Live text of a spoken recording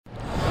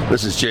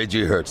This is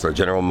J.G. Hertzler,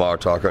 General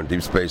Martok on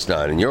Deep Space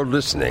Nine, and you're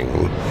listening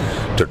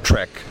to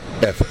Trek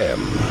FM.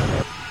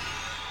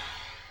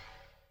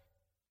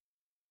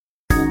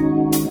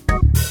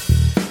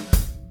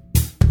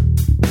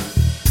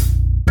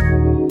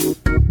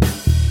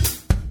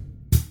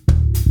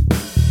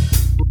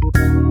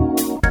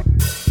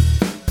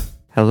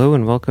 Hello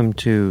and welcome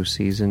to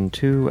Season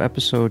 2,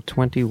 Episode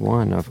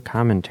 21 of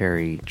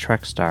Commentary,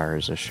 Trek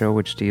Stars, a show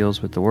which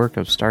deals with the work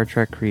of Star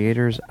Trek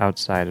creators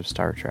outside of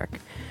Star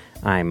Trek.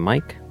 I'm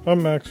Mike.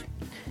 I'm Max.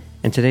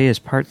 And today is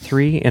Part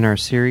 3 in our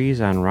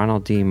series on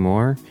Ronald D.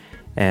 Moore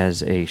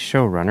as a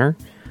showrunner,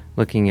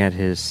 looking at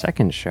his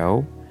second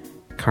show,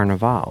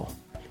 Carnivale.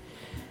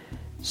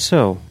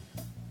 So,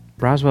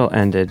 Roswell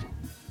ended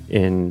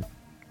in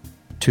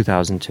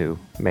 2002,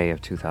 May of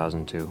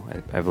 2002,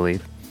 I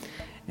believe.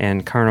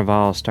 And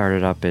Carnivale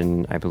started up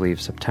in, I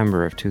believe,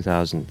 September of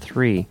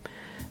 2003.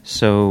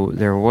 So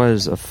there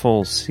was a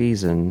full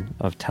season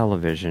of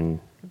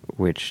television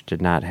which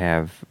did not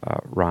have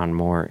Ron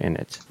Moore in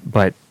it.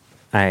 But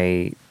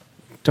I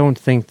don't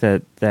think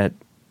that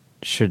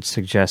should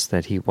suggest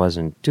that he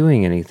wasn't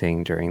doing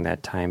anything during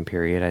that time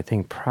period. I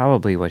think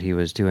probably what he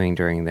was doing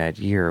during that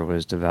year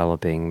was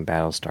developing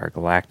Battlestar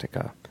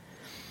Galactica.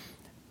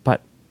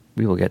 But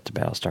we will get to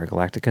Battlestar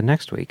Galactica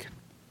next week.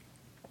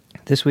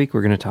 This week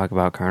we're going to talk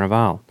about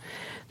Carnivale.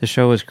 The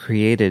show was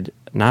created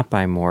not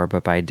by Moore,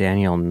 but by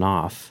Daniel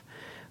Knopf,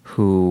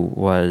 who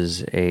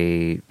was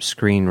a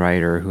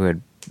screenwriter who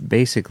had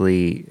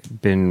basically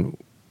been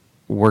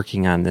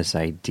working on this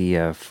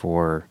idea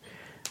for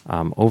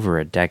over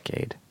a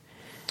decade.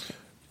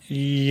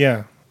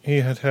 Yeah, he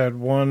had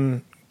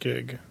one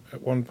gig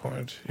at one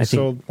point. He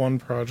sold one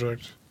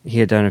project. He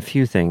had done a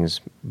few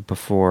things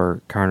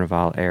before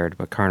Carnivale aired,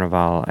 but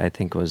Carnivale, I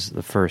think, was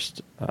the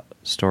first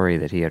story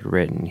that he had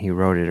written. He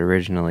wrote it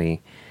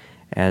originally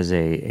as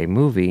a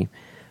movie,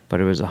 but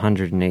it was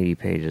 180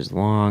 pages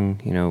long,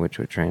 which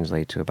would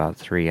translate to about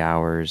 3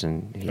 hours.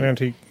 And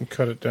he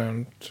cut it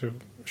down to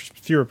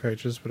fewer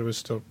pages, but it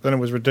was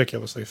was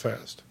ridiculously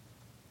fast.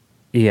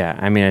 Yeah,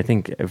 I mean, I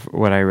think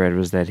what I read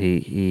was that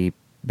he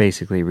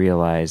basically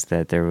realized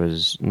that there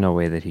was no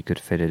way that he could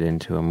fit it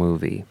into a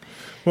movie.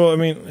 Well, I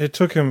mean, it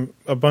took him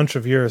a bunch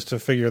of years to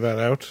figure that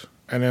out,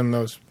 and in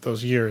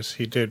those years,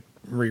 he did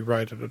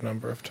rewrite it a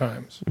number of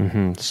times.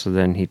 Mm-hmm. So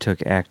then he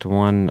took Act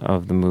 1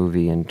 of the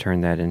movie and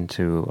turned that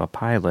into a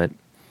pilot,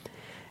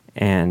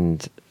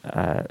 and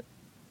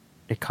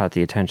it caught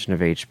the attention of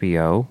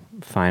HBO,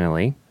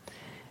 finally,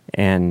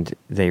 and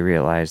they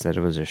realized that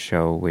it was a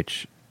show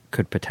which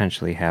could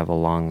potentially have a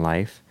long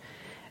life,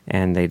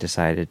 and they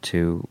decided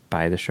to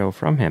buy the show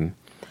from him.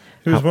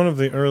 He was one of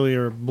the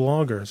earlier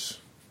bloggers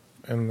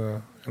in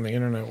the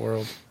internet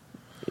world.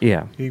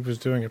 Yeah. He was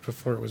doing it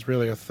before it was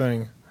really a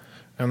thing.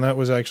 And that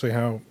was actually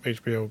how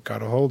HBO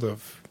got a hold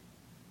of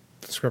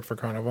the script for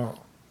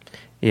Carnivale.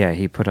 Yeah,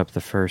 he put up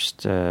the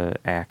first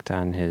act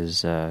on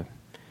his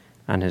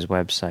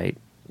website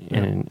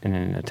in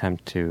an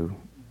attempt to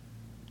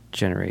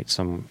generate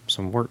some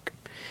work.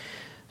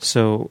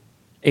 So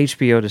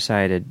HBO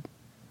decided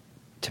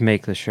to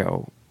make the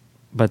show,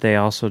 but they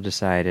also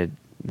decided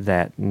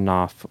that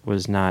Knopf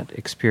was not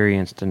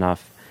experienced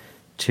enough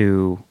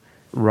to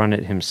run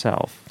it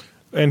himself.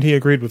 And he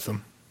agreed with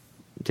them.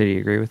 Did he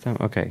agree with them?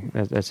 Okay,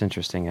 that's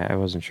interesting. I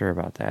wasn't sure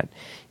about that.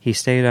 He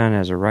stayed on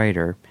as a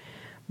writer,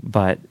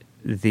 but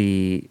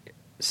the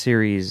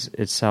series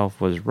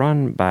itself was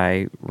run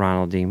by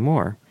Ronald D.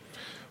 Moore.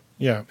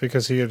 Yeah,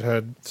 because he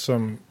had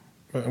some...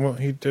 Well,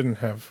 he didn't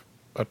have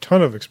a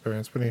ton of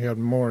experience, but he had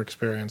more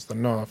experience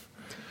than Knopf.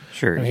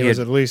 Sure. And he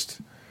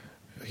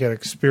had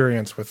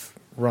experience with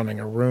running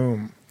a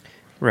room.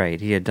 Right,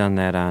 he had done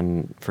that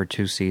for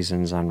 2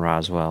 seasons on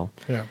Roswell.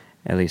 Yeah.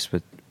 At least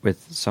with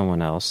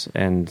someone else.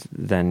 And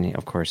then,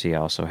 of course, he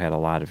also had a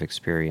lot of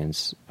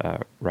experience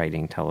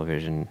writing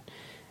television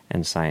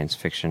and science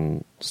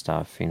fiction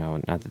stuff.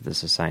 Not that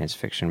this is science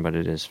fiction, but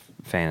it is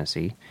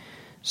fantasy.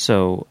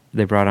 So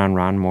they brought on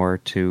Ron Moore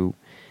to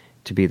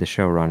be the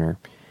showrunner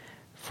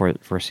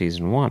for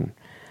Season 1.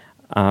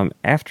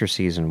 After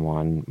Season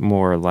 1,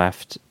 Moore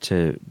left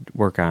to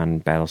work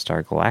on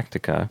Battlestar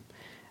Galactica,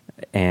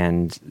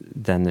 and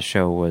then the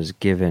show was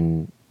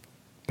given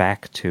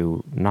back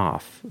to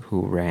Knopf,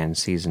 who ran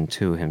Season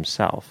 2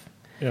 himself.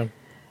 Yeah.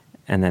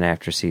 And then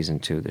after Season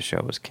 2, the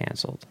show was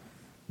canceled.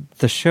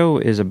 The show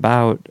is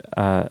about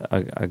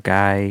a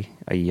guy,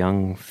 a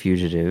young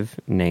fugitive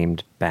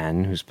named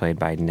Ben, who's played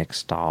by Nick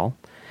Stahl,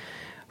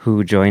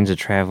 who joins a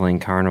traveling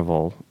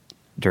carnival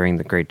during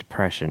the Great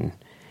Depression.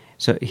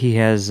 So he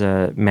has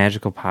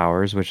magical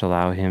powers which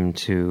allow him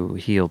to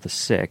heal the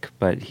sick,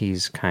 but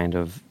he's kind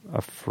of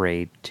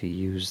afraid to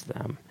use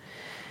them.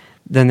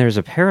 Then there's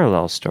a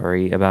parallel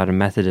story about a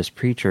Methodist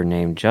preacher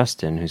named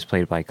Justin, who's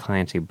played by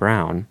Clancy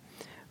Brown,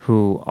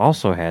 who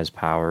also has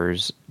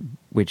powers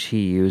which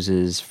he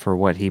uses for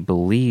what he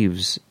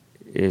believes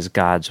is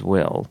God's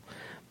will,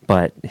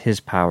 but his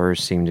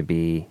powers seem to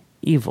be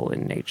evil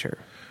in nature.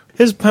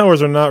 his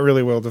powers are not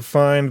really well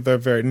defined. They're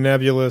very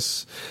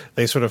nebulous.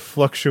 They sort of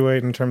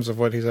fluctuate in terms of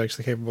what he's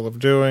actually capable of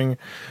doing.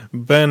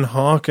 Ben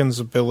Hawkins'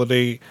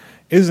 ability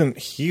isn't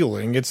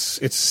healing. It's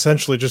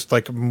essentially just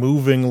like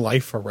moving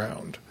life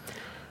around.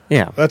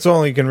 Yeah. That's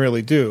all he can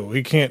really do.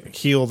 He can't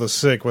heal the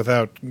sick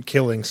without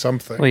killing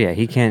something. Well, yeah,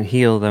 he can't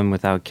heal them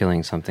without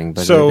killing something,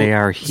 but So- they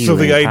are so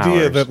healing the idea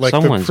powers. that, like,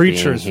 the Someone's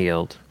preachers- being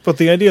healed. But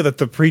the idea that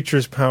the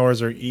preacher's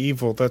powers are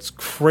evil, that's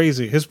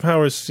crazy. His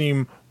powers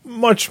seem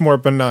much more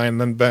benign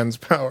than Ben's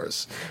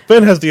powers.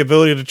 Ben has the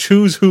ability to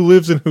choose who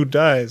lives and who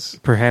dies.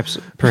 Perhaps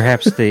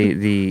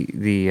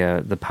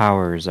the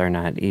powers are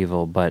not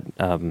evil, but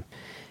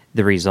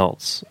the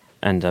results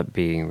end up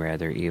being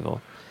rather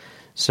evil.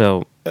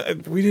 So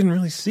We didn't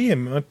really see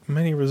him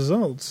many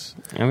results.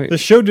 I mean, The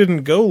show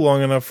didn't go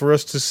long enough for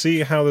us to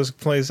see how this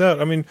plays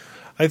out. I mean,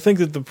 I think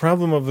that the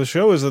problem of the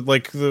show is that,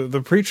 like,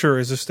 the preacher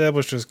is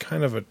established as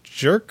kind of a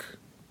jerk,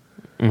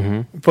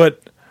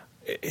 but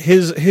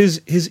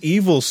his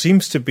evil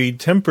seems to be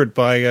tempered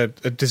by a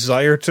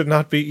desire to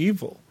not be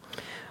evil.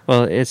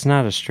 well, it's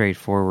not a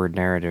straightforward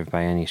narrative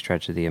by any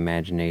stretch of the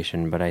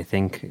imagination, but I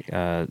think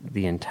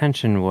the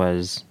intention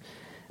was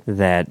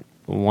that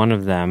one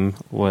of them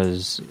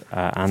was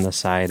on the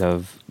side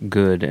of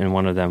good and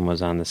one of them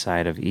was on the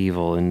side of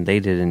evil, and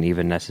they didn't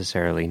even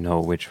necessarily know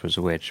which was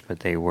which, but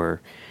they were,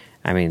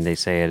 I mean, they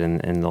say it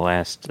in the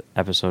last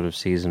episode of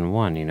season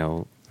 1, you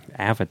know,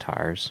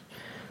 avatars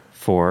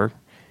for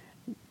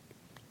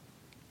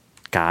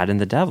God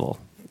and the devil.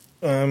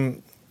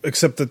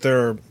 Except that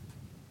there are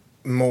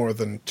more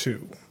than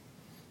 2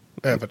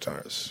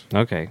 avatars.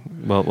 Okay.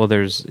 Well,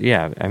 there's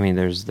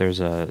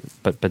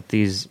but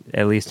these,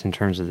 at least in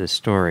terms of this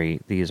story,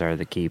 these are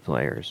the key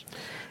players.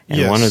 And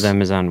Yes. one of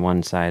them is on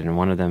one side and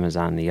one of them is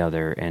on the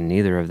other, and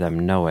neither of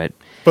them know it.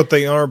 But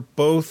they are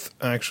both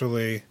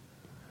actually...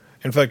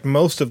 In fact,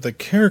 most of the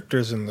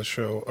characters in the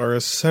show are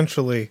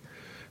essentially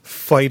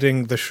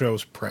fighting the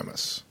show's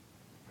premise.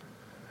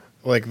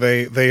 Like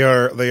they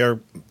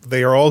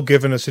are all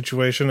given a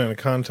situation and a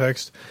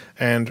context,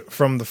 and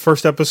from the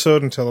first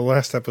episode until the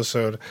last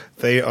episode,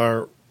 they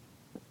are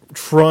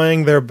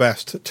trying their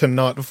best to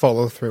not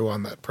follow through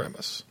on that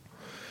premise.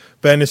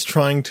 Ben is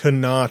trying to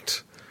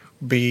not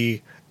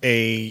be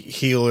a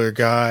healer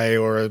guy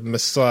or a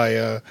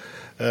messiah.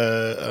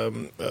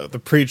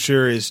 The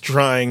preacher is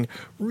trying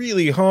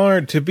really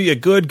hard to be a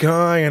good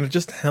guy and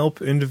just help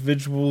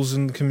individuals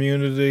in the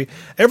community.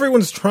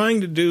 Everyone's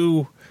trying to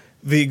do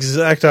the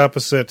exact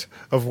opposite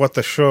of what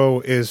the show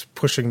is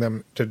pushing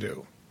them to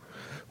do,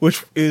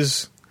 which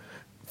is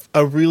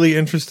a really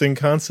interesting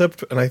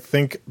concept, and I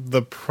think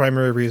the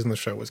primary reason the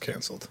show was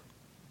canceled.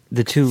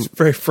 The two, It's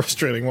very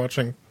frustrating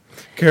watching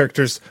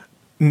characters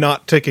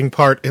not taking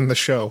part in the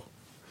show.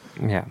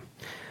 yeah.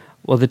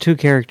 Well, the two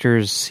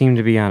characters seem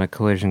to be on a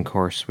collision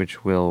course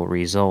which will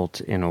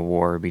result in a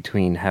war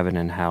between heaven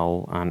and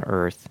hell on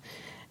Earth,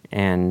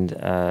 and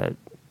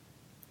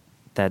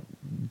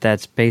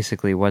that's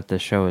basically what the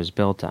show is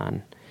built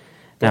on.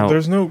 Now,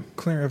 There's no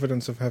clear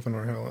evidence of heaven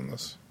or hell in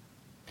this.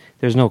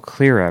 there's no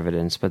clear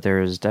evidence, but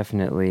there is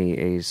definitely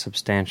a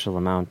substantial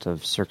amount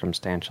of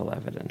circumstantial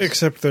evidence.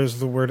 Except there's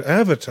the word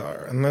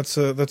avatar, and that's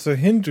a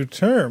Hindu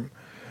term.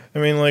 I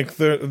mean, like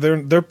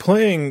they're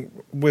playing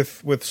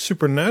with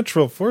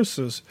supernatural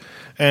forces,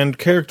 and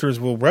characters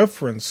will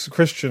reference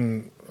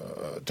Christian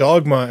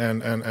dogma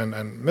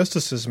and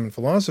mysticism and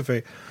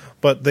philosophy,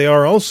 but they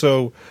are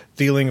also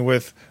dealing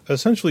with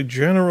essentially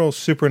general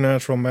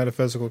supernatural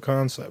metaphysical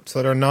concepts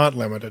that are not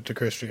limited to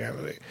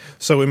Christianity.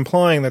 So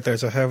implying that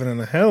there's a heaven and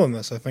a hell in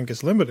this, I think,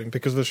 is limiting,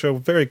 because the show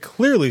very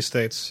clearly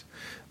states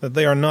that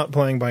they are not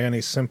playing by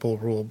any simple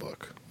rule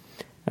book.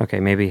 Okay,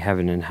 maybe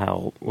heaven and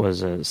hell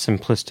was a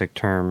simplistic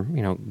term,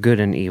 you know, good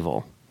and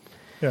evil.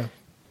 Yeah.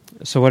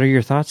 So what are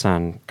your thoughts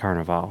on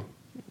Carnivale?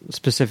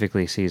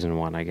 Specifically season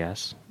 1, I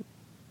guess.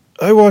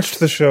 I watched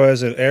the show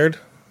as it aired.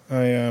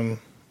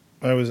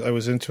 I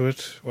was into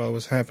it while it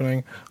was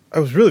happening. I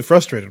was really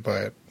frustrated by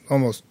it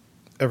almost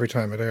every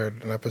time it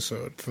aired an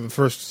episode. For the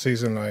first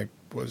season, I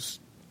was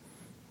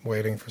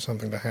waiting for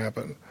something to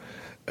happen,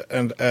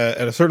 and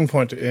at a certain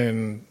point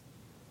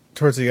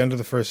towards the end of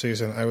the first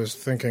season, I was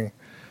thinking,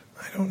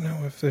 I don't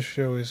know if this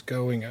show is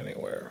going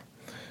anywhere,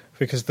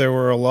 because there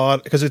were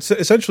because it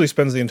essentially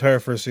spends the entire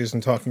first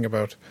season talking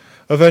about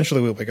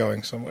eventually we'll be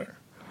going somewhere,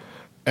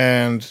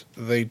 and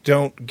they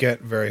don't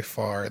get very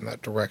far in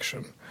that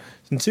direction.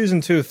 In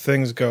season 2,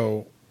 things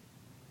go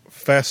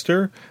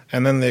faster,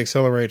 and then they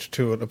accelerate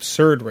to an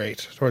absurd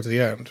rate towards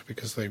the end,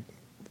 because they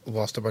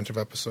lost a bunch of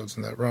episodes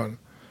in that run.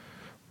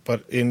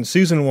 But in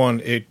season 1,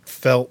 it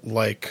felt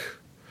like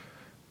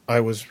I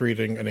was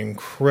reading an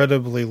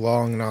incredibly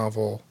long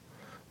novel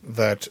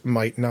that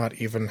might not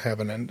even have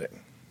an ending.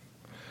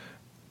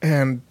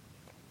 And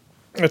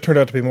it turned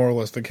out to be more or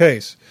less the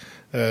case.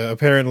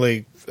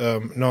 Apparently,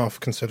 Knopf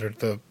considered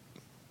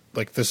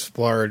this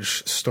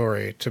large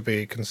story to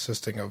be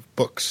consisting of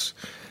books,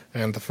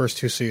 and the first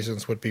 2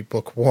 seasons would be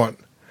book 1.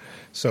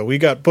 So we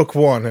got book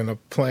 1 in a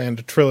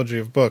planned trilogy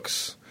of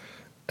books,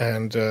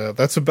 And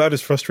that's about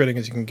as frustrating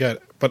as you can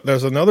get. But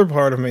there's another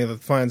part of me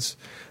that finds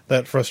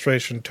that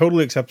frustration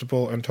totally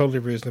acceptable and totally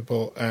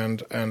reasonable,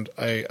 and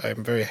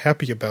I'm very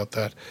happy about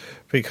that,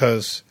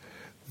 because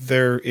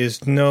there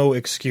is no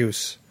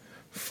excuse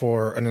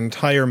for an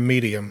entire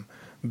medium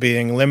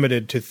being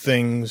limited to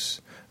things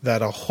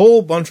that a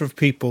whole bunch of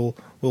people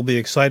will be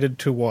excited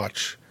to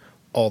watch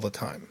all the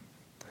time.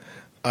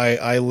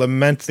 I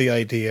lament the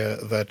idea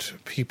that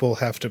people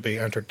have to be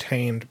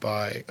entertained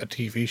by a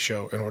TV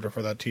show in order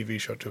for that TV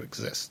show to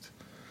exist.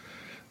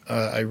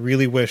 I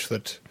really wish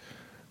that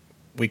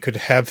we could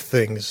have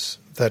things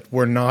that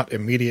were not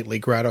immediately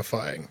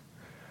gratifying,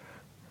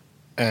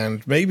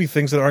 and maybe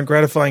things that aren't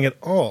gratifying at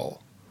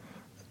all.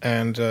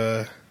 And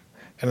it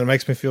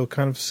makes me feel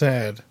kind of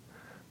sad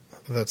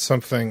that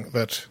something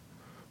that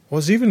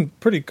was even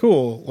pretty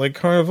cool, like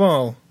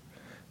Carnivale,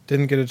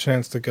 didn't get a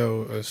chance to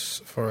go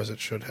as far as it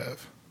should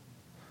have.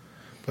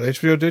 But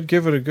HBO did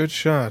give it a good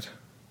shot.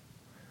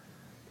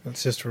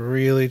 It's just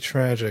really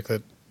tragic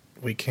that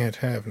we can't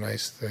have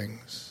nice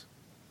things.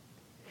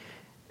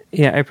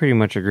 Yeah, I pretty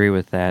much agree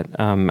with that.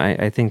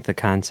 I think the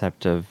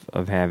concept of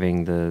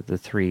having the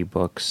 3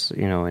 books,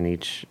 in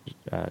each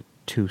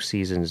 2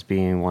 seasons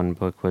being one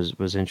book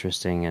was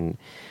interesting. And,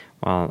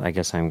 well, I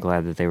guess I'm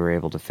glad that they were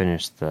able to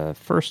finish the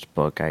first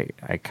book.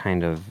 I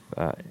kind of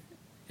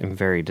am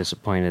very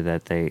disappointed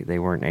that they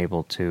weren't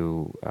able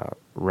to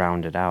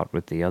round it out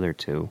with the other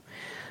 2.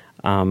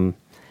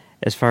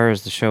 As far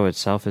as the show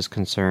itself is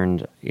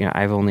concerned,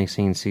 I've only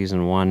seen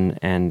season 1,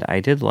 and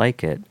I did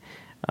like it.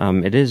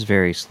 It is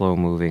very slow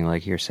moving,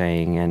 like you're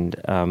saying,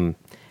 and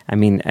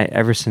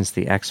ever since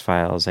the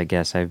X-Files, I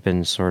guess I've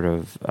been sort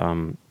of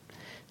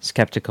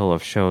skeptical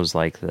of shows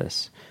like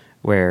this,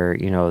 where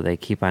they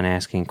keep on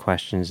asking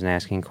questions,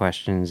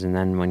 and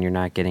then when you're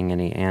not getting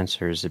any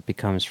answers, it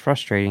becomes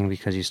frustrating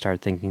because you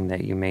start thinking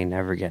that you may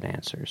never get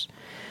answers.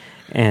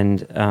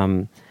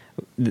 And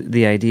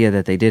the idea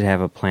that they did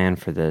have a plan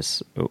for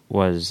this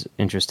was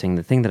interesting.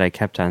 The thing that I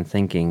kept on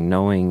thinking,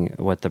 knowing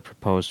what the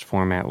proposed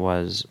format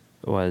was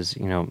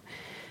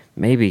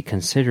maybe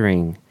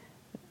considering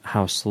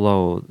how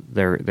slow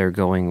they're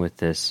going with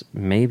this,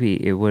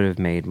 maybe it would have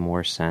made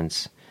more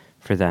sense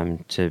for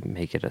them to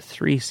make it a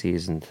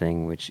 3-season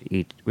thing,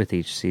 with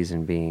each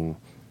season being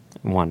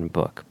one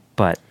book.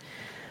 But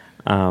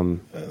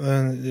then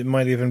it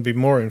might even be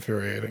more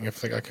infuriating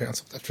if they got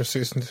canceled after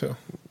season 2.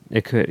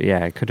 It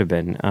could have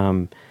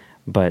been.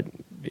 But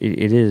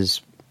it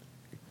is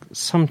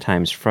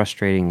sometimes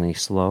frustratingly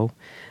slow.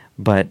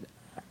 But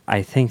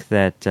I think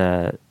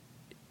that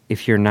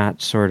if you're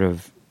not sort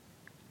of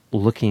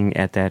looking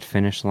at that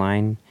finish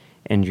line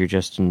and you're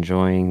just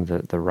enjoying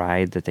the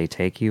ride that they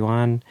take you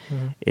on,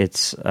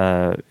 it's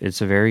a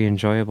very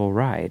enjoyable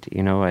ride.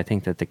 I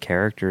think that the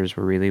characters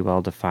were really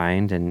well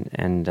defined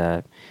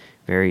and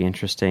very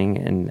interesting,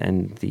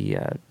 and the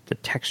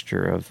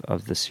texture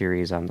of the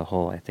series on the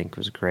whole, I think,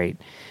 was great.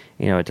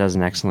 It does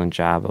an excellent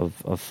job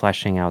of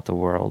fleshing out the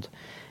world,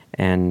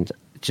 and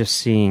just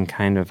seeing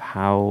kind of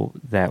how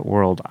that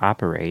world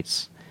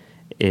operates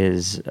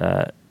is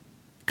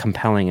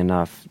compelling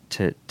enough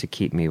to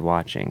keep me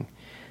watching.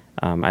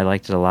 I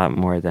liked it a lot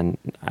more than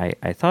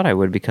I thought I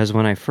would, because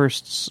when it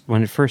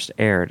first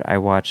aired, I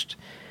watched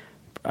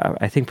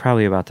I think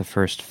probably about the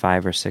first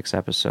 5 or 6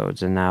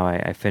 episodes, and now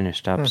I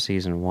finished up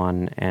season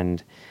 1,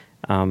 and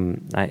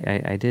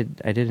I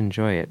did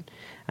enjoy it.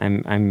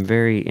 I'm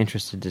very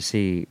interested to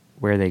see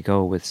where they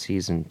go with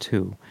season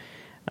 2,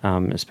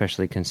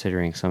 especially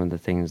considering some of the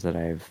things that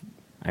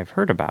I've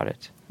heard about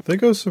it. They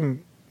go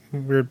some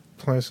weird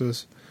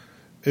places.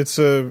 It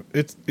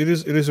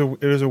is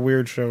a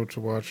weird show to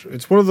watch.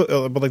 It's one of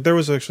the but like there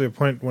was actually a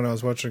point when I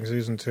was watching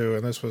season 2,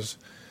 and this was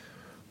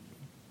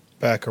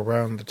back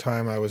around the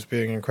time I was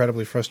being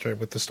incredibly frustrated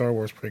with the Star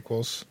Wars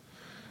prequels,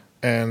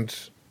 and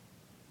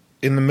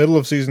in the middle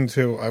of season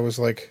 2, I was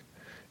like,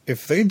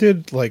 if they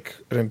did like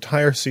an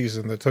entire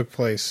season that took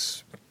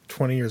place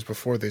 20 years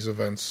before these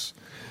events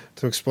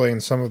to explain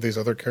some of these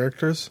other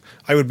characters,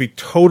 I would be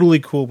totally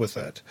cool with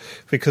that,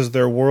 because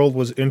their world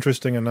was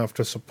interesting enough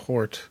to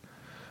support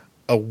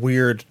a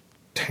weird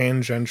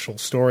tangential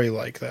story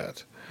like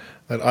that.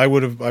 That I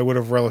would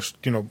have relished,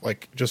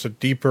 like just a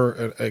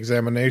deeper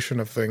examination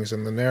of things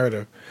in the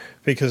narrative,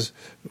 because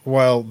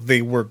while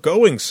they were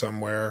going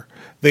somewhere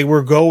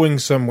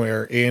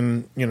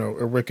in,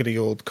 a rickety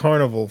old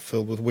carnival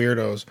filled with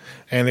weirdos,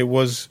 and it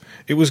was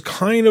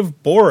kind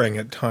of boring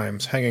at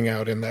times hanging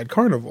out in that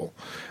carnival,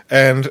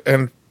 and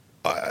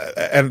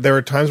there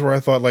were times where I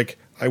thought, like,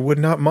 I would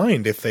not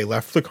mind if they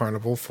left the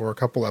carnival for a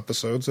couple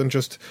episodes and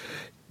just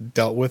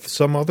dealt with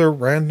some other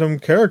random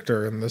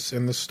character in the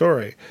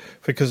story,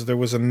 because there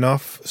was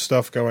enough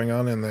stuff going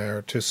on in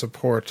there to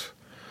support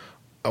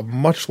a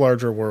much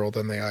larger world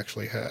than they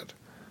actually had.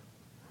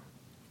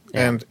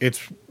 Yeah. And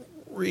it's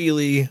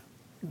really,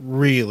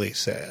 really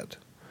sad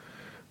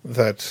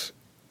that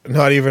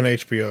not even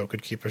HBO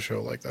could keep a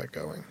show like that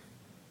going.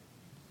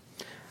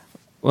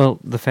 Well,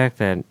 the fact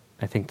that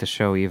I think the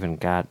show even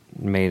got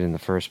made in the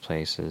first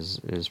place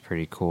is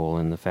pretty cool,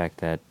 and the fact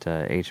that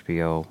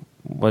HBO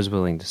was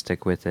willing to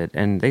stick with it,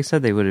 and they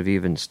said they would have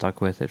even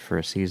stuck with it for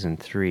a season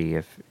 3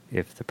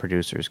 if the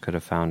producers could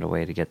have found a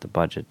way to get the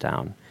budget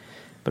down.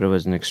 But it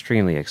was an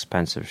extremely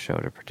expensive show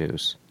to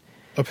produce.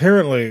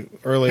 Apparently,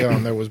 early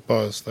on, there was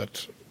buzz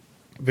that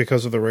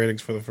because of the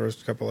ratings for the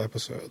first couple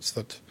episodes,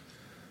 that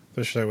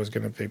the show was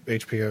going to be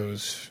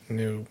HBO's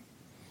new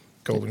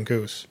golden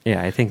goose.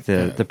 Yeah, I think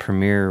the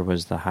premiere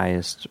was the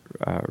highest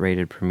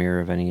rated premiere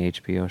of any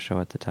HBO show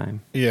at the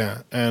time.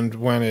 Yeah, and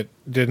when it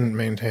didn't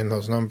maintain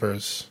those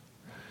numbers,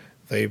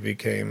 they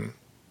became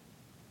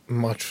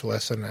much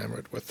less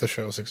enamored with the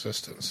show's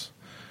existence.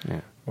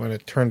 Yeah. When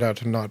it turned out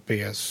to not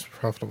be as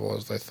profitable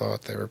as they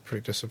thought, they were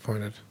pretty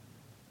disappointed.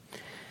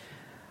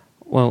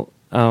 Well,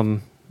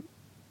 Ron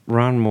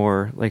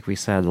Moore, like we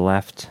said,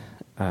 left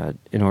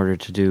in order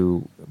to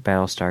do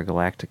Battlestar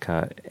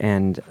Galactica,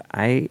 and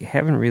I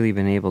haven't really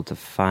been able to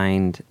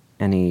find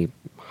any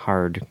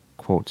hard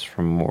quotes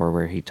from Moore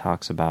where he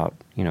talks about,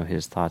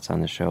 his thoughts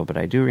on the show, but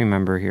I do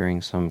remember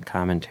hearing some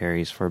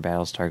commentaries for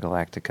Battlestar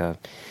Galactica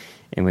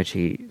in which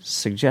he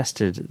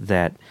suggested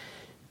that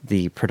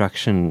the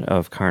production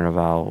of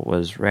Carnivale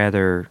was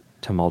rather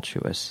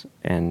tumultuous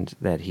and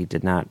that he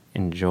did not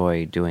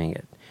enjoy doing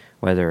it.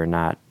 Whether or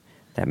not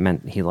that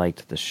meant he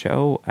liked the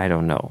show, I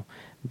don't know.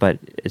 But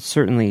it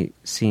certainly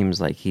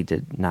seems like he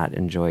did not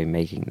enjoy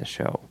making the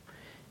show.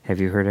 Have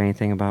you heard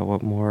anything about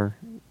what Moore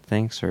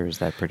thinks, or is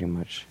that pretty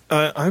much?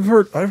 I've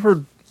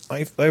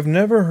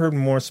never heard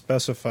Moore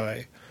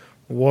specify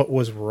what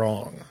was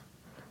wrong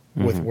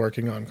with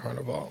working on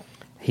Carnivale.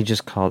 He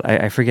just called.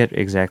 I forget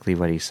exactly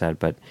what he said,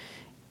 but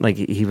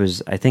he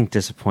was, I think,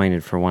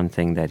 disappointed for one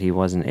thing that he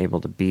wasn't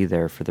able to be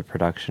there for the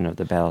production of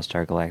the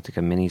Battlestar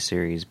Galactica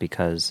miniseries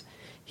because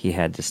he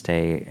had to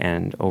stay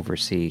and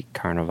oversee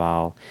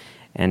Carnivale.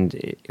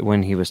 And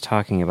when he was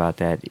talking about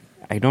that,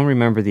 I don't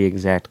remember the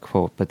exact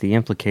quote, but the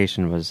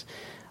implication was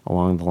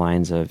along the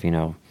lines of,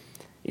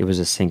 it was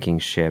a sinking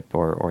ship,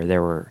 or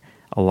there were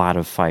a lot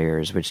of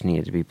fires which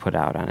needed to be put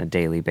out on a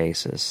daily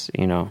basis,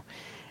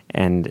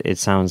 And it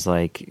sounds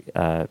like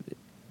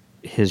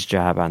his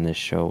job on this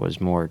show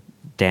was more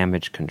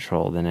damage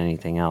control than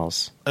anything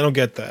else. I don't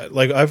get that.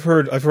 I've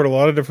heard a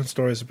lot of different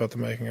stories about the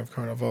making of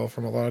Carnivale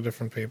from a lot of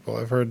different people.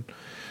 I've heard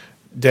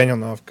Daniel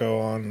Knopf go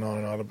on and on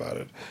and on about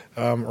it.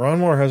 Ron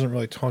Moore hasn't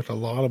really talked a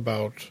lot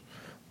about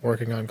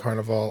working on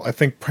Carnivale. I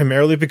think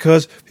primarily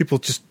because people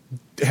just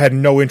had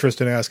no interest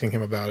in asking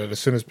him about it as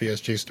soon as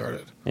BSG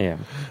started. Yeah.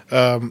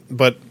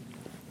 But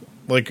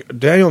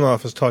Daniel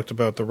Knopf has talked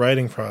about the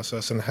writing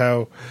process and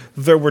how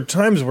there were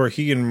times where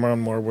he and Ron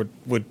Moore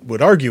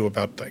would argue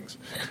about things,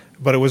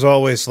 but it was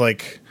always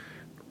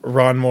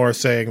Ron Moore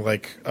saying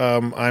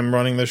I'm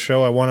running this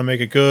show, I want to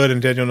make it good,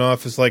 and Daniel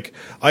Knopf is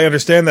I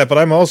understand that, but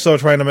I'm also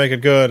trying to make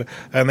it good,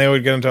 and they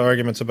would get into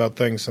arguments about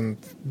things, and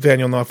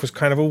Daniel Knopf was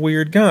kind of a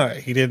weird guy.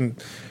 He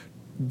didn't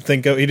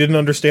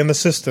understand the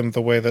system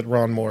the way that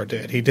Ron Moore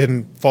did. He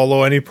didn't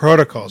follow any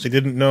protocols. He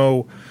didn't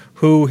know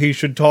who he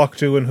should talk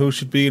to and who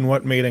should be in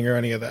what meeting or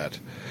any of that.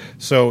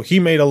 So he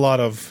made a lot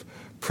of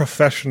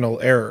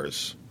professional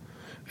errors.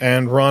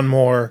 And Ron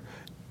Moore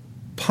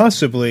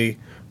possibly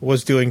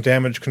was doing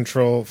damage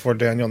control for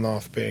Daniel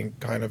Knopf being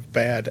kind of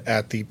bad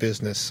at the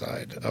business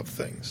side of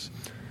things.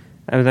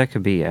 That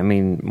could be. I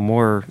mean,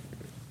 Moore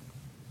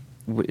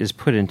is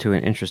put into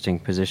an interesting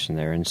position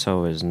there, and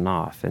so is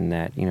Knopf, in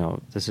that,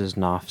 this is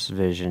Knopf's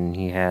vision.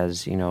 He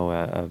has,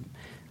 a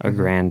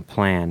grand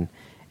plan,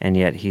 and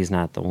yet he's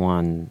not the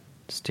one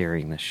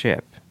steering the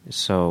ship.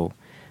 So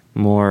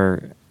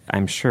Moore,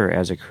 I'm sure,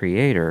 as a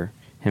creator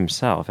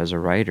himself, as a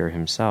writer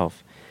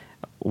himself,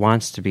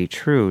 wants to be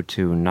true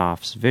to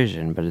Knopf's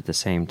vision, but at the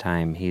same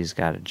time, he's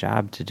got a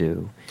job to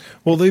do.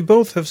 Well, they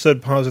both have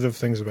said positive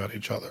things about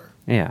each other.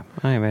 Yeah,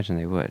 I imagine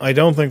they would. I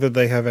don't think that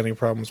they have any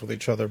problems with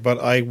each other, but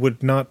I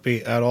would not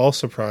be at all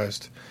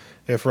surprised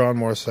if Ron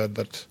Moore said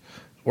that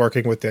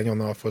working with Daniel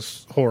Knopf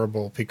was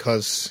horrible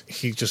because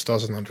he just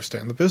doesn't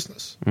understand the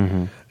business.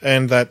 Mm-hmm.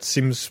 And that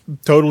seems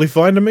totally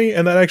fine to me,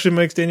 and that actually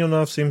makes Daniel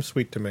Knopf seem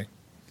sweet to me.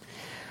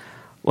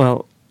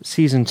 Well,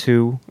 Season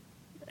 2,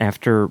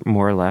 after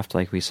Moore left,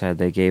 like we said,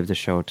 they gave the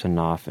show to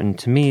Knopf, and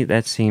to me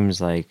that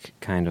seems like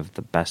kind of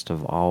the best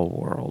of all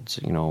worlds.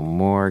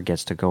 Moore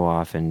gets to go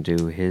off and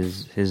do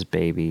his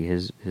baby,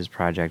 his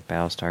project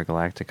Battlestar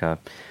Galactica,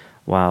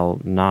 while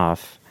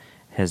Knopf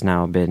has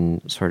now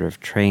been sort of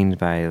trained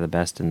by the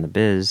best in the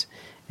biz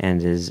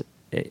and is,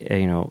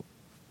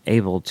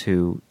 able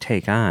to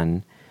take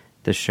on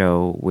the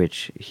show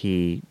which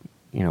he,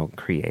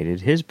 created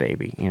his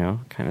baby,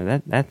 kind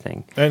of that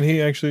thing. And he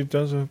actually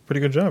does a pretty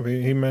good job.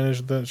 He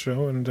managed that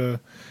show, and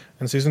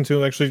Season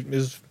 2 actually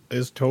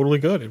is totally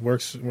good. It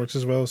works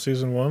as well as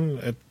Season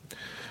 1.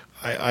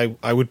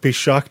 I would be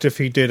shocked if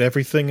he did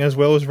everything as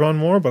well as Ron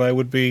Moore, but I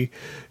would be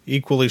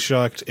equally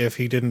shocked if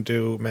he didn't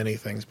do many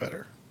things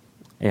better.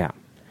 Yeah.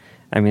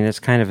 I mean, it's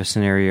kind of a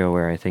scenario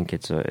where I think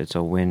it's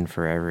a win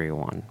for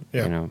everyone,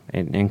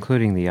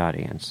 including the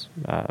audience,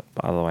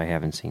 although I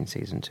haven't seen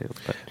Season 2.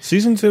 But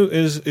Season 2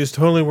 is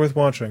totally worth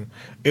watching.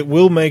 It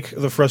will make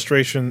the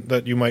frustration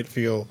that you might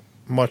feel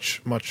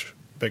much, much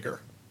bigger.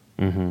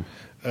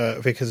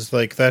 Because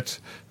like that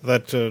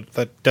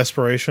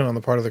desperation on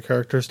the part of the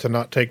characters to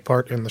not take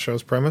part in the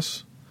show's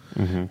premise,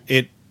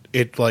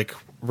 it like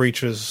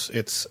reaches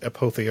its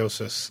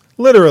apotheosis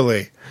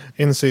literally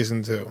in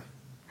season 2.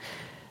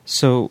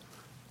 So,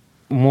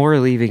 Moore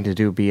leaving to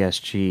do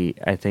BSG,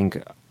 I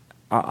think,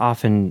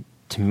 often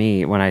to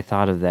me, when I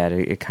thought of that,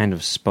 it kind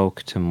of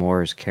spoke to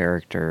Moore's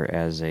character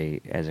as a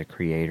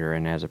creator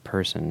and as a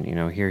person. You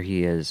know, here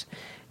he is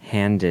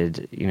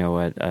handed, you know,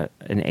 an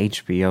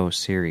HBO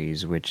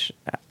series, which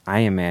I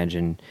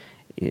imagine,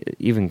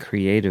 even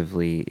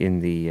creatively in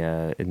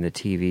the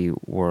TV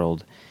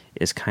world,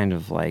 is kind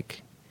of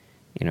like,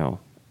 you know,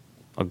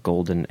 a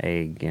golden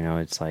egg. You know,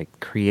 it's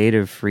like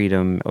creative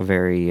freedom, a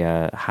very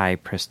high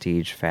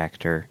prestige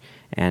factor,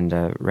 and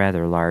a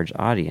rather large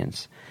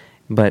audience.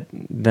 But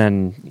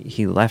then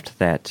he left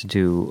that to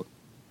do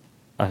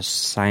a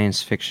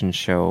science fiction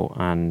show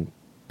on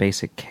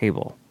basic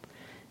cable,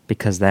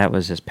 because that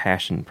was his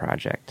passion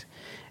project.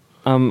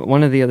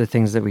 One of the other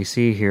things that we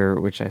see here,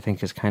 which I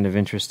think is kind of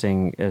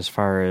interesting as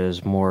far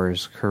as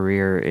Moore's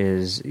career,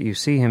 is you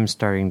see him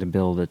starting to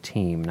build a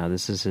team. Now,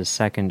 this is his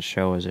second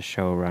show as a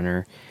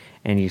showrunner,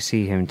 and you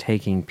see him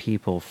taking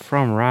people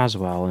from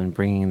Roswell and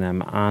bringing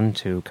them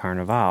onto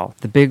Carnivale.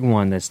 The big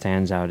one that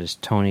stands out is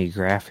Tony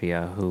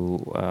Graffia,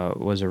 who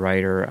was a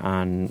writer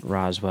on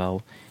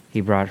Roswell.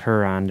 He brought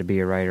her on to be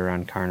a writer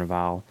on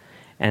Carnivale,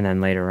 and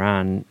then later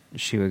on,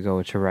 she would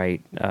go to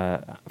write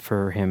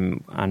for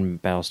him on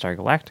Battlestar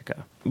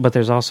Galactica. But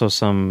there's also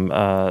some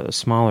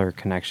smaller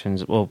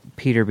connections. Well,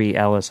 Peter B.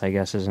 Ellis, I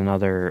guess, is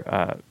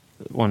another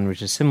one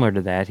which is similar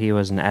to that. He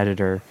was an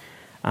editor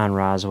on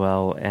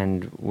Roswell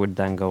and would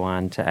then go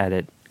on to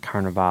edit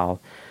Carnivale.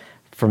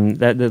 From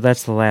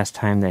that's the last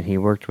time that he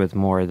worked with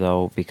Moore,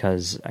 though,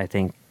 because I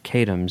think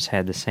Cadams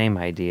had the same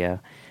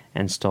idea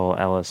and stole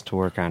Ellis to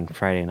work on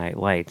Friday Night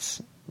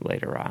Lights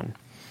later on.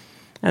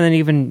 And then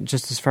even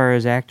just as far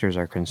as actors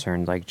are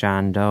concerned, like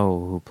John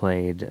Doe, who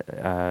played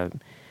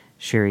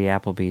Sherry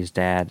Appleby's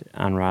dad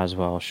on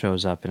Roswell,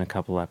 shows up in a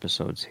couple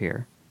episodes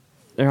here.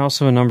 There are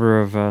also a number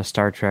of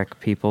Star Trek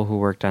people who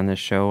worked on this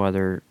show,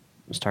 other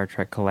Star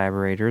Trek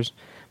collaborators.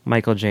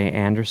 Michael J.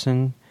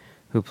 Anderson,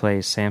 who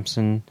plays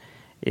Samson,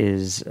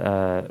 is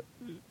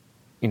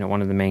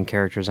one of the main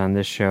characters on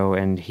this show,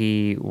 and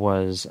he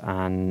was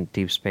on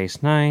Deep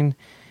Space Nine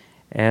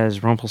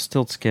as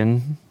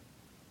Rumpelstiltskin.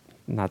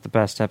 Not the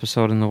best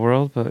episode in the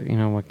world, but, you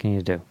know, what can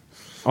you do?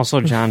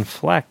 Also, John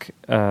Fleck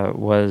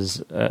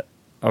was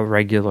a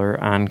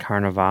regular on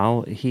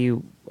Carnivale. He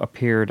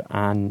appeared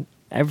on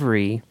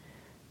every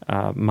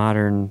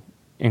modern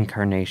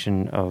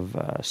incarnation of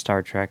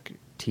Star Trek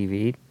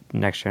TV,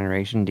 Next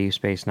Generation, Deep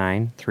Space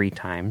Nine, 3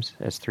 times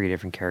as 3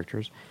 different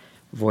characters,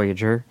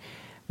 Voyager,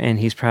 and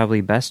he's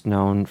probably best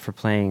known for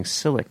playing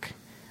Silic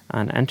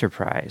on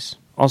Enterprise.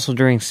 Also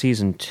during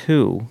Season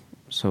 2,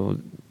 so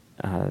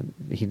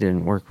he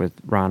didn't work with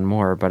Ron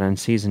Moore, but on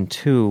Season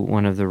 2,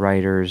 one of the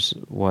writers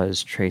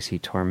was Tracy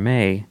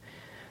Torme,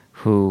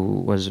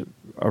 who was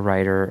a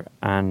writer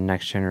on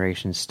Next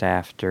Generation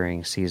staff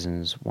during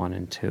Seasons 1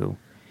 and 2.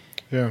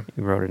 Yeah.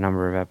 He wrote a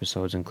number of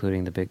episodes,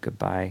 including The Big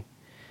Goodbye.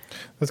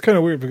 That's kind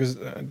of weird, because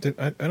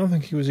I don't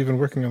think he was even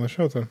working on the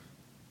show then.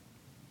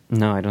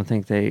 No, I don't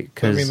think they...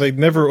 I mean, they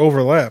never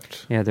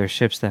overlapped. Yeah, they're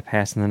ships that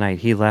pass in the night.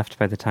 He left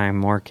by the time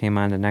Moore came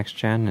on to Next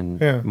Gen,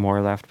 and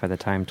Moore left by the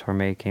time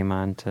Torme came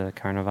on to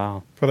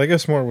Carnivale. But I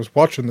guess Moore was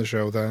watching the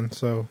show then,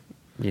 so...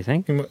 You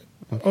think? I'm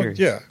curious.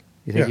 Yeah.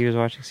 You think he was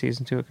watching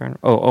Season 2 of Carnivale?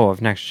 Oh,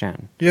 of Next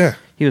Gen. Yeah.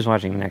 He was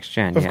watching Next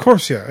Gen, Of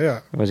course,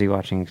 yeah. Was he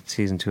watching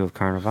Season 2 of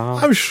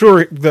Carnivale? I'm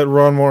sure that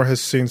Ron Moore has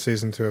seen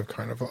Season 2 of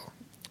Carnivale.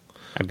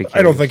 I'd be curious.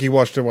 I don't think he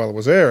watched it while it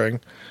was airing,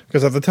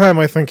 because at the time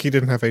I think he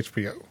didn't have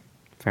HBO.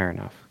 Fair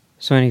enough.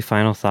 So any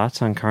final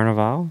thoughts on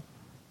Carnivale?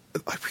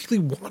 I really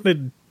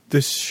wanted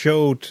this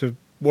show to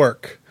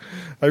work.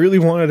 I really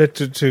wanted it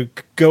to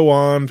go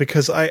on,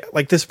 because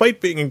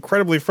despite being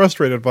incredibly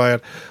frustrated by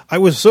it, I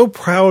was so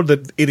proud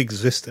that it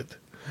existed.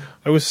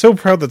 I was so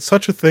proud that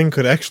such a thing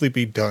could actually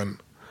be done.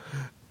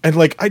 And,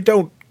 I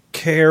don't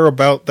care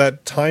about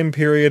that time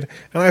period,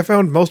 and I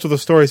found most of the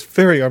stories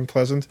very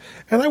unpleasant,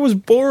 and I was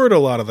bored a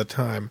lot of the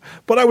time.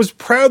 But I was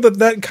proud that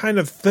that kind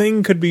of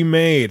thing could be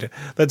made,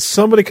 that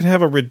somebody could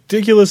have a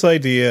ridiculous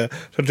idea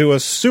to do a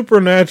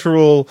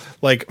supernatural,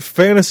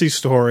 fantasy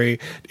story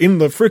in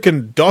the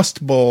frickin'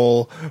 Dust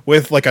Bowl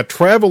with, a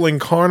traveling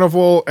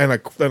carnival and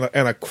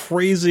a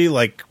crazy,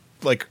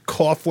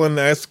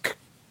 Coughlin-esque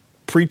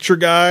preacher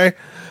guy.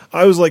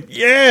 I was like,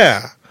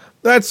 yeah,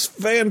 that's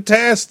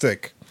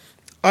fantastic.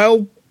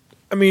 I'll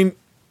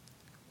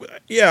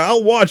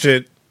watch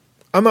it.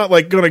 I'm not,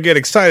 going to get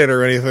excited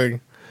or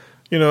anything.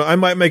 You know, I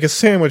might make a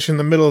sandwich in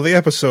the middle of the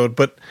episode,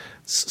 but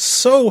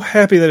so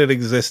happy that it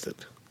existed.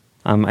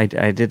 I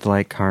did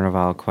like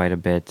Carnivale quite a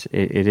bit.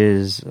 It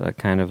is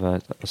kind of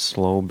a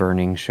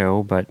slow-burning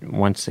show, but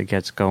once it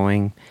gets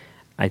going,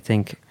 I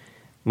think...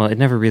 Well, it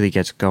never really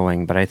gets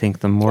going, but I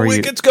think the more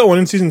it gets going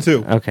in Season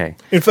 2. Okay.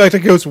 In fact, it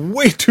goes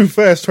way too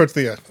fast towards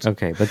the end.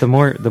 Okay, but the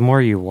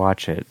more you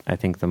watch it, I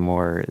think the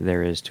more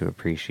there is to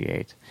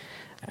appreciate.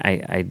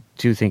 I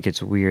do think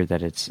it's weird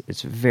that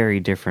it's very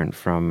different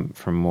from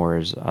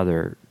Moore's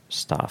other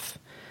stuff.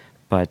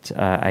 But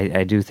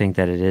I do think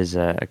that it is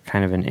a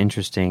kind of an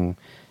interesting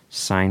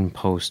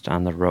signpost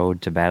on the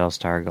road to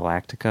Battlestar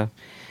Galactica,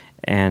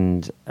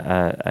 and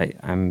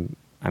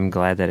I'm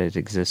glad that it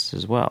exists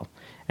as well.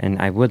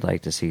 And I would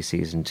like to see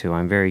Season 2.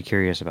 I'm very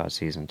curious about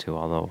Season 2,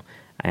 although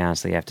I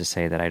honestly have to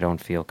say that I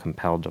don't feel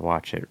compelled to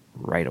watch it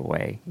right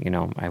away.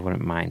 I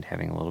wouldn't mind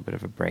having a little bit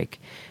of a break.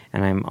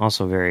 And I'm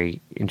also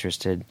very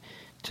interested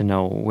to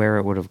know where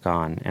it would have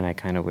gone, and I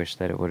kind of wish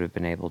that it would have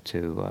been able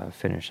to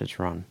finish its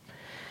run.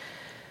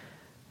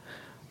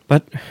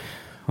 But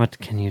what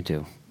can you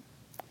do?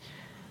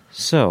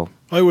 So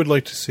I would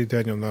like to see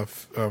Daniel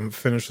Nuff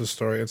finish the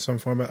story in some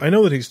format. I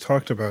know that he's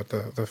talked about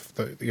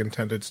the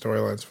intended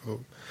storylines for the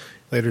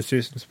later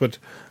seasons, but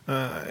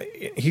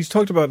he's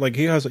talked about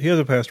he has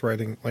a past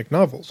writing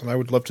novels, and I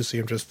would love to see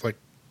him just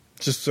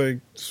say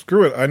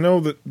screw it. I know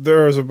that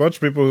there is a bunch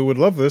of people who would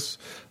love this.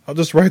 I'll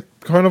just write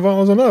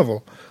Carnivale as a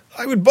novel.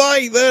 I would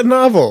buy that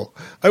novel.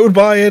 I would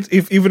buy it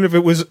even if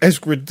it was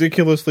as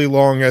ridiculously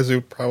long as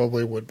it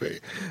probably would be.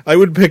 I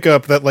would pick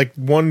up that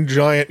one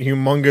giant,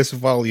 humongous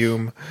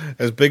volume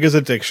as big as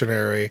a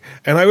dictionary,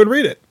 and I would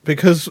read it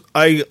because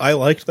I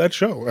liked that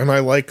show, and I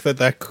like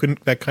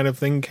that kind of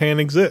thing can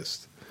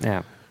exist.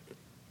 Yeah.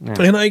 Yeah.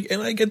 And I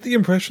get the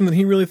impression that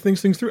he really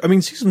thinks things through. I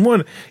mean, Season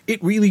 1,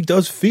 it really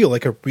does feel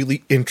like a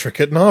really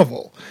intricate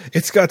novel.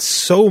 It's got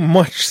so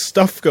much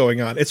stuff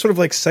going on. It's sort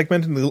of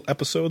segmented into little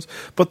episodes,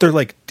 but they're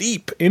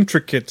deep,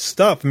 intricate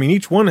stuff. I mean,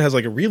 each one has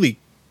a really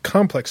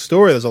complex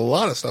story. There's a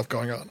lot of stuff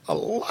going on.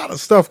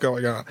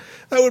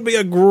 That would be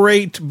a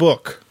great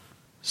book.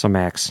 So,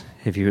 Max,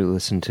 have you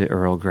listened to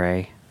Earl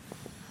Grey?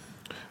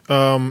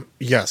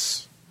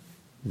 Yes.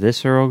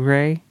 This Earl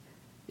Grey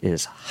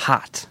is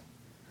hot.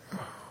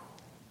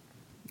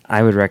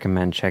 I would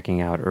recommend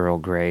checking out Earl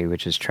Grey,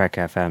 which is Trek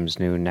FM's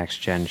new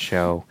next-gen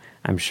show.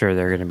 I'm sure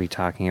they're going to be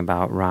talking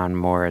about Ron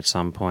Moore at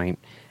some point,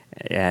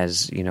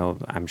 as,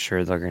 I'm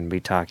sure they're going to be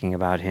talking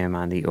about him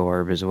on The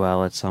Orb as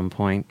well at some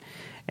point.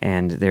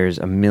 And there's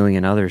a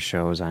million other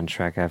shows on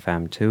Trek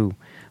FM, too.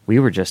 We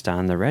were just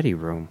on The Ready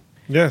Room.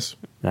 Yes.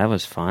 That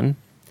was fun.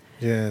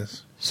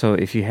 Yes. So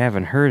if you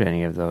haven't heard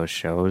any of those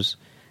shows,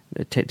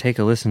 take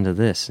a listen to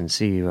this and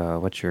see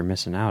what you're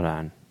missing out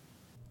on.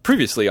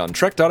 Previously on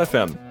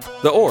Trek.fm,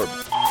 The Orb.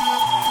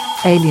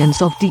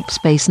 Aliens of Deep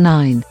Space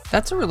Nine.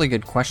 That's a really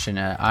good question.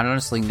 I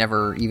honestly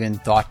never even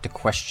thought to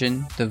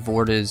question the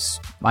Vorta's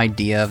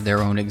idea of their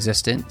own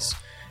existence,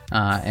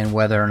 and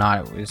whether or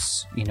not it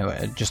was,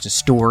 just a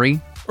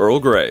story. Earl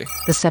Grey.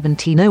 The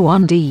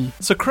 1701D.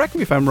 So correct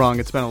me if I'm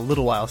wrong, it's been a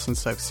little while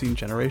since I've seen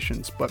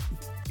Generations, but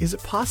is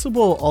it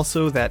possible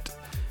also that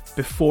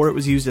before it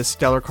was used as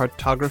stellar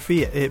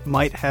cartography, it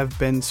might have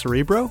been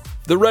Cerebro?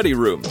 The Ready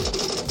Room.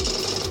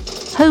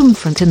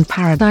 Homefront in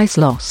Paradise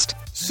Lost.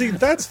 See,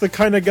 that's the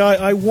kind of guy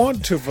I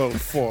want to vote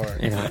for.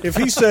 Yeah. If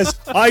he says,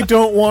 I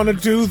don't want to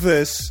do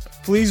this,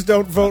 please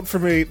don't vote for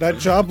me, that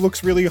job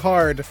looks really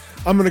hard,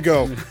 I'm going to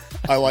go,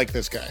 I like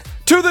this guy.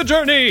 To the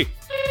journey!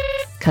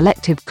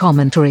 Collective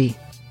commentary.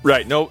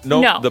 Right, no,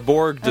 the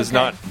Borg does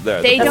not...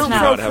 They don't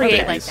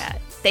procreate like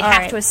that. They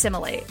have to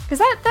assimilate. Because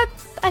that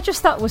I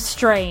just thought was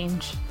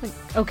strange.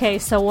 Okay,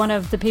 so one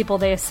of the people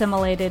they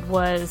assimilated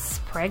was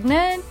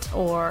pregnant,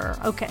 or...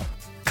 Okay.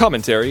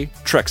 Commentary,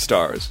 Trek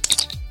Stars.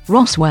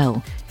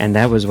 Roswell. And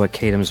that was what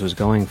Kadams was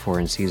going for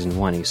in Season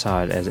 1. He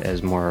saw it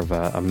as more of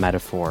a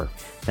metaphor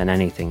than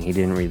anything. He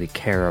didn't really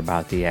care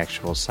about the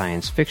actual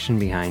science fiction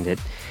behind it.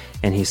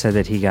 And he said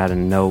that he got a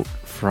note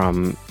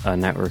from a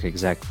network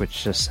exec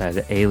which just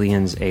said,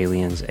 aliens,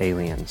 aliens,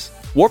 aliens.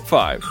 Warp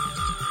 5.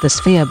 The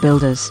Sphere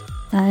Builders.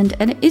 And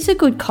it is a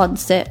good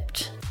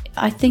concept.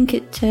 I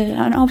think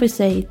and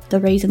obviously the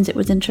reasons it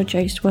was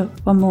introduced were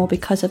more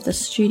because of the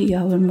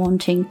studio and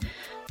wanting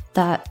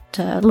that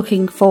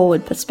looking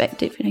forward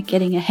perspective,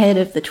 getting ahead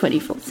of the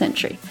 24th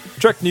century.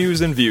 Trek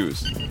News and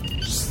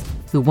Views.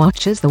 Who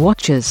watches the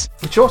Watchers?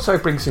 Which also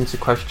brings into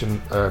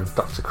question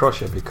Dr.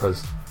 Crusher,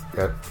 because,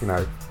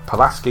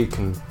 Pulaski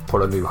can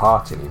put a new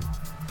heart in him,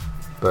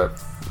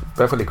 but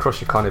Beverly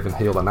Crusher can't even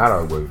heal an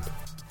arrow wound.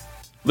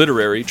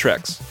 Literary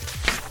Treks.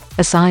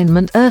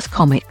 Assignment Earth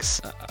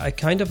Comics. I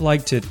kind of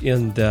liked it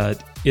in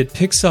that it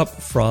picks up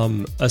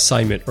from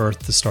Assignment Earth,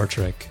 the Star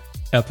Trek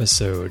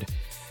episode,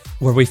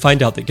 where we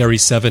find out that Gary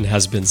Seven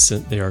has been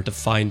sent there to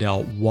find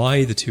out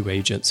why the two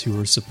agents who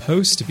were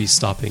supposed to be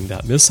stopping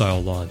that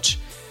missile launch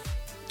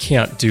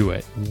can't do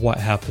it. What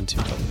happened to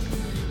them?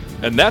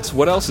 And that's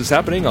what else is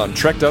happening on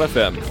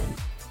Trek.fm.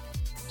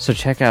 So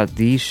check out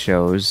these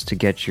shows to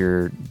get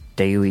your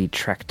daily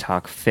Trek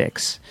Talk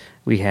fix.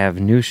 We have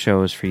new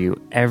shows for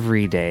you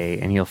every day,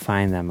 and you'll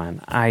find them on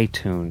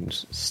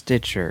iTunes,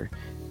 Stitcher,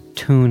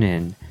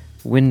 TuneIn,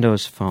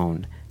 Windows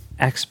Phone,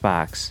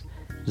 Xbox,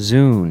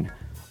 Zune,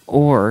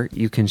 or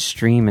you can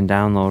stream and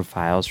download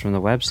files from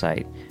the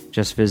website.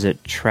 Just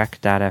visit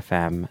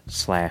trek.fm/pd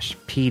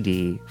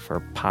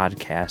for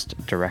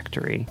podcast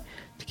directory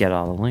to get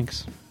all the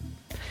links.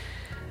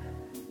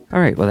 All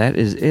right, well, that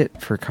is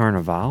it for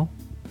Carnivale.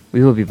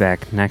 We will be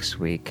back next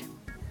week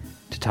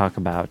to talk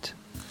about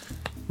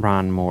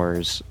Ron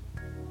Moore's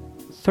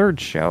third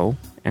show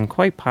and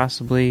quite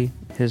possibly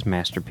his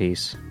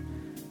masterpiece,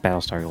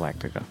 Battlestar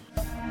Galactica.